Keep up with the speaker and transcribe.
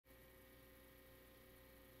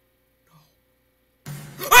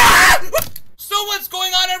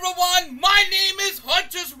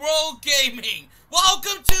World Gaming.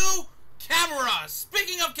 Welcome to Cameras.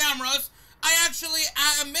 Speaking of cameras, I actually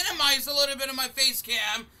minimized a little bit of my face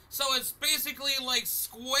cam, so it's basically like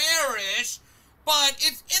squarish, but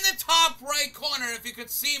it's in the top right corner if you could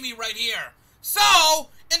see me right here. So,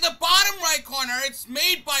 in the bottom right corner, it's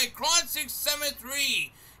made by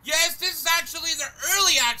Kron.673. Yes, this is actually the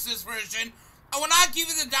early access version. I will not give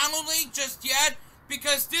you the download link just yet,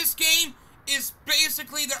 because this game is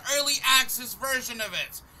basically the early access version of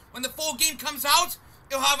it. When the full game comes out,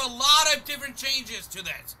 it'll have a lot of different changes to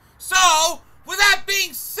that. So, with that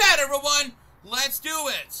being said, everyone, let's do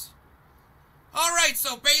it. Alright,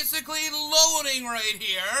 so basically loading right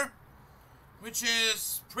here, which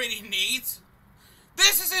is pretty neat.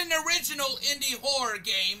 This is an original indie horror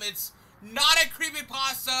game. It's not a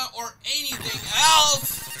creepypasta or anything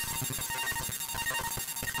else.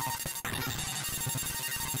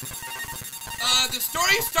 The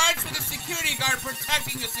story starts with a security guard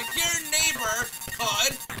protecting a secure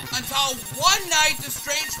neighborhood until one night the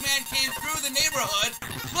strange man came through the neighborhood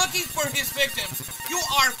looking for his victims. You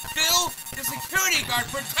are Phil, the security guard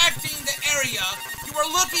protecting the area. You are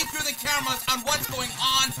looking through the cameras on what's going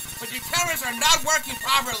on, but your cameras are not working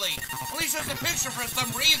properly. Only shows a picture for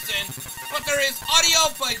some reason, but there is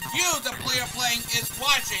audio, but you, the player playing, is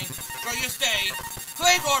watching. So you stay.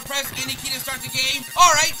 Click or press any key to start the game.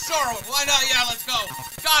 Alright, sure. Why not? Yeah, let's go.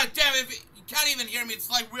 God damn it. You can't even hear me. It's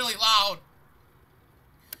like really loud.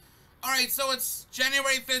 Alright, so it's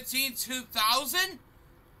January 15, 2000.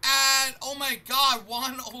 And, oh my god,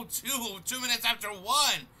 1:02. 2 minutes after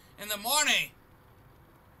 1 in the morning.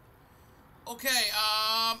 Okay,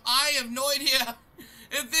 I have no idea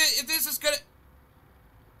if this is gonna...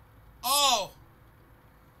 Oh.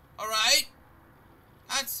 Alright.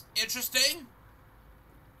 That's interesting.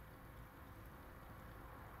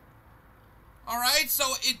 Alright,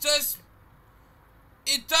 so it does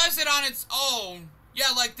it on its own.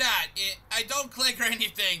 Yeah, like that. I don't click or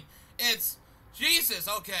anything. It's, Jesus,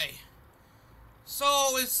 okay.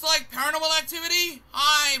 So, it's like paranormal activity,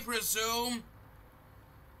 I presume.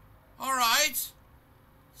 Alright.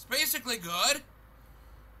 It's basically good.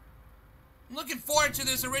 I'm looking forward to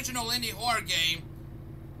this original indie horror game.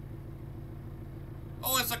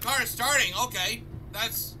 Oh, it's a car starting. Okay.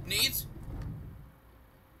 That's neat.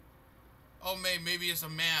 Oh, maybe it's a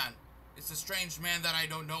man. It's a strange man that I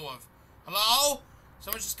don't know of. Hello?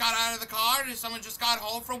 Someone just got out of the car? Did someone just got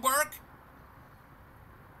home from work?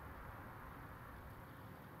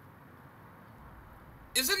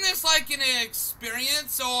 Isn't this like an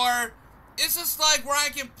experience, or is this like where I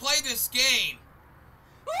can play this game?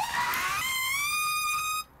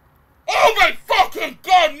 Oh my fucking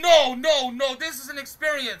god, no, this is an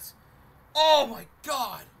experience. Oh my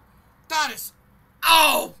god. That is,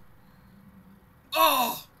 ow.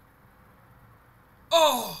 Oh.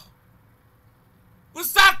 Oh.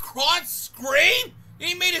 Was that Kron's scream?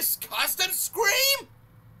 He made his custom scream?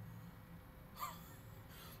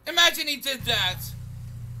 Imagine he did that.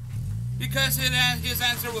 Because his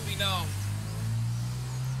answer would be no.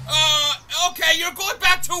 Okay, you're going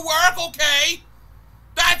back to work, okay?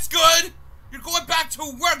 That's good. You're going back to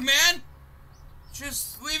work, man.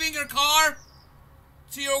 Just leaving your car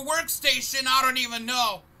to your workstation, I don't even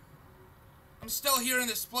know. I'm still here in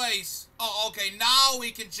this place. Oh, okay, now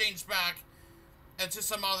we can change back into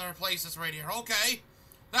some other places right here. Okay,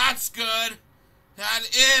 that's good. That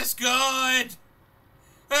is good.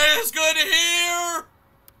 That is good to hear.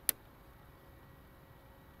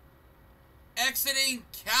 Exiting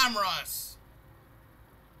cameras.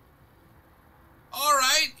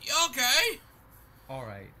 Alright, okay.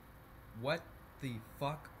 Alright. What the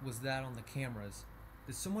fuck was that on the cameras?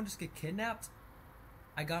 Did someone just get kidnapped?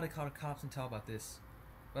 I gotta call the cops and tell about this.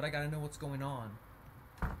 But I gotta know what's going on.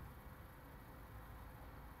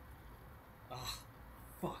 Ugh.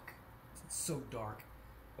 Fuck. It's so dark.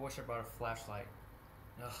 I wish I brought a flashlight.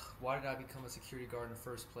 Ugh. Why did I become a security guard in the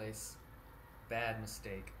first place? Bad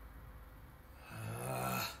mistake.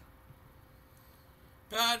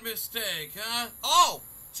 Bad mistake, huh? Oh!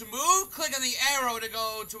 To move, click on the arrow to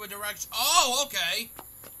go to a direction. Oh, okay.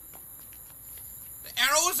 The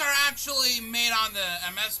arrows are actually made on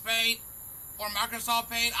the MS Paint or Microsoft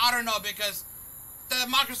Paint. I don't know, because the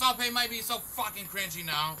Microsoft Paint might be so fucking cringy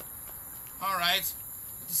now. Alright.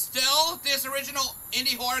 Still, this original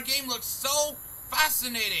indie horror game looks so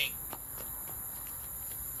fascinating.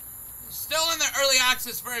 Still in the early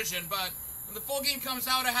access version, but when the full game comes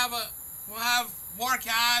out, we'll have more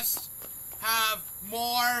cast, have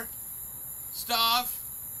more stuff,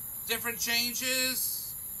 different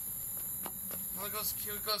changes.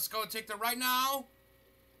 Let's go take the right now.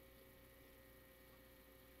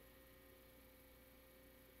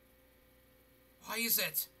 Why is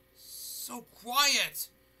it so quiet?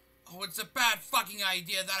 Oh, it's a bad fucking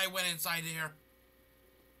idea that I went inside here.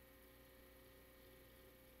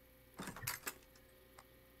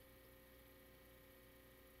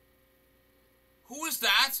 Who is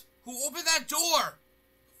that? Who opened that door?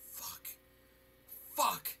 Fuck.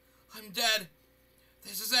 Fuck. I'm dead.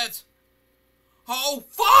 This is it. Oh,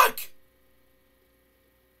 fuck!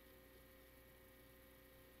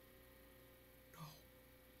 No.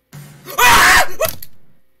 Ah!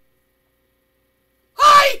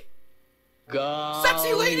 Hi! God.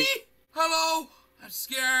 Sexy lady! Hello? I'm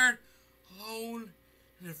scared, alone,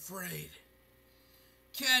 and afraid.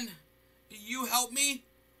 Can you help me?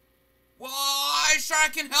 Well, I sure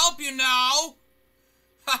can help you now.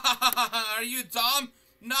 Are you dumb?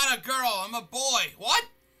 Not a girl, I'm a boy. What?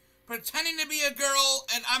 Pretending to be a girl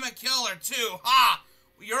and I'm a killer too. Ha!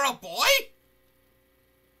 You're a boy?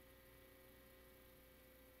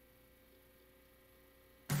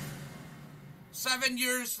 Seven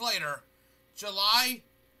years later. July?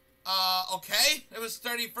 Okay. It was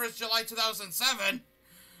 31st July 2007.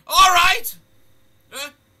 Alright!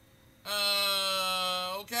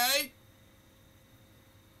 Okay.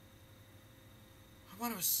 I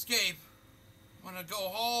want to escape. I want to go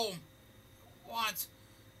home.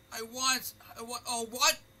 I want, oh,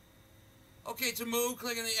 what? Okay, to move,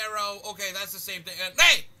 clicking the arrow. Okay, that's the same thing.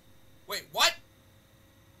 Hey! Wait, what?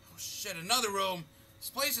 Oh, shit, another room. This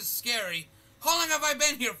place is scary. How long have I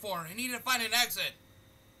been here for? I need to find an exit.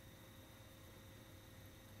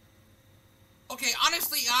 Okay,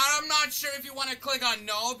 honestly, I'm not sure if you want to click on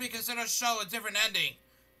no, because it'll show a different ending.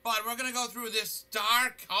 But we're gonna go through this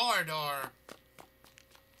dark corridor.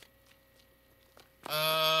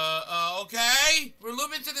 Okay. We're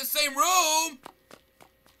looping to the same room.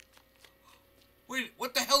 Wait,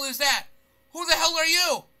 what the hell is that? Who the hell are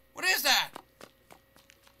you? What is that?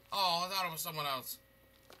 Oh, I thought it was someone else.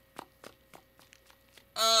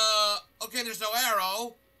 Okay, there's no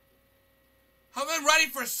arrow. I've been ready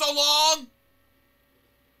for so long.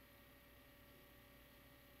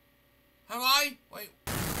 Have I? Wait.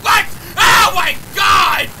 What? Oh my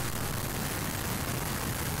god!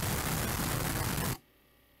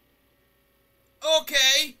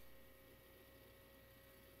 Okay.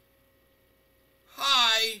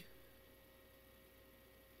 Hi.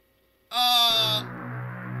 Oh.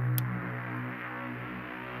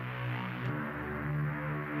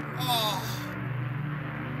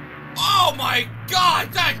 Oh my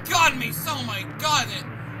god! That got me! Oh my god!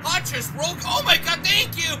 Hot just broke. Oh my god,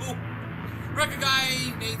 thank you! Record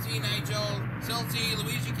Guy, Nancy, Nigel, Celty,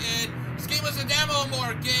 Luigi Kid. This game was a demo,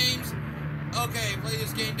 more games. Okay, play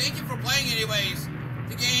this game. Thank you for playing anyways.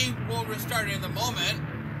 The game will restart in the moment.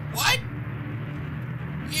 What?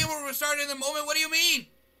 The game will restart in the moment? What do you mean?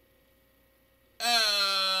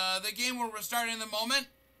 The game will restart in the moment?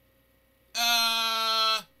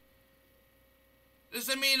 Does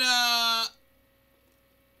it mean,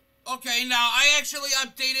 okay, now, I actually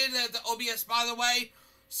updated the OBS, by the way.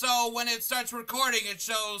 So, when it starts recording, it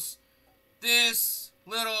shows this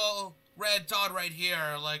little red dot right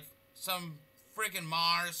here, like some freaking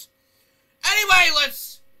Mars. Anyway,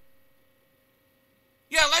 let's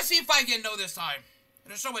see if I can know this time.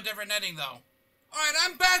 It'll show a different ending, though. Alright,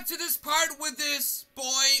 I'm back to this part with this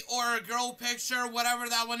boy or a girl picture, whatever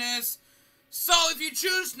that one is. So, if you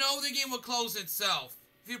choose no, the game will close itself.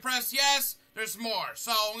 If you press yes, there's more.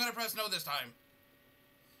 So, I'm gonna press no this time.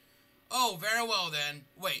 Oh, very well then.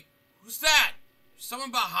 Wait, who's that?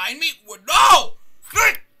 Someone behind me? What? No!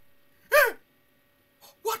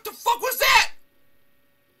 What the fuck was that?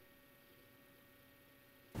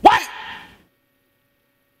 What?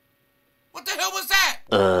 What the hell was that?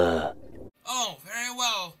 Oh, very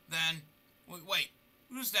well then. Wait,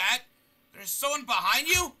 who's that? There's someone behind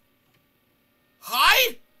you?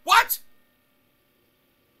 Hi? What?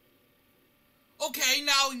 Okay,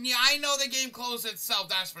 now, yeah, I know the game closed itself,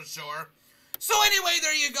 that's for sure. So anyway,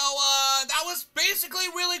 there you go, that was basically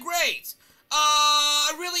really great.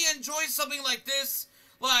 I really enjoyed something like this,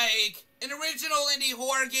 like, an original indie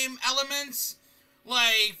horror game elements,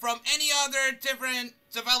 like, from any other different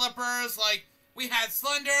developers, like, we had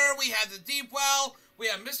Slender, we had the Deep Well, we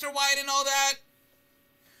had Mr. White and all that.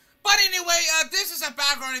 But anyway, this is a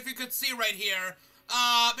background if you could see right here,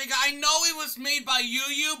 because I know it was made by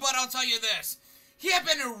Yu, but I'll tell you this. He had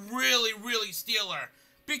been a really stealer,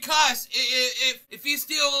 because if he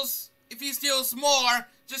steals more,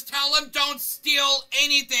 just tell him don't steal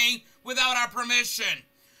anything without our permission.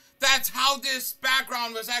 That's how this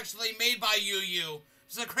background was actually made by Yu.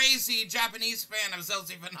 He's a crazy Japanese fan of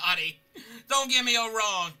Zelty Fanati. Don't get me all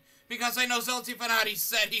wrong, because I know Zelty Fanati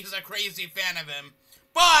said he's a crazy fan of him.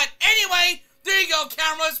 But anyway, There you go,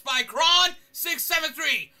 Cameras by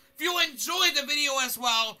Kron673. If you enjoyed the video as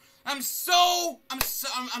well, I'm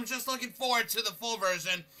just looking forward to the full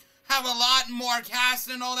version. Have a lot more cast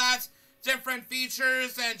and all that, different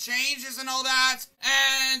features and changes and all that.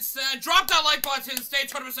 And drop that like button, stay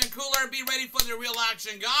 20% cooler, be ready for the real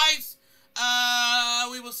action, guys.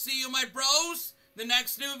 We will see you, my bros, the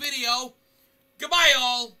next new video. Goodbye,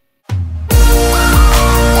 all.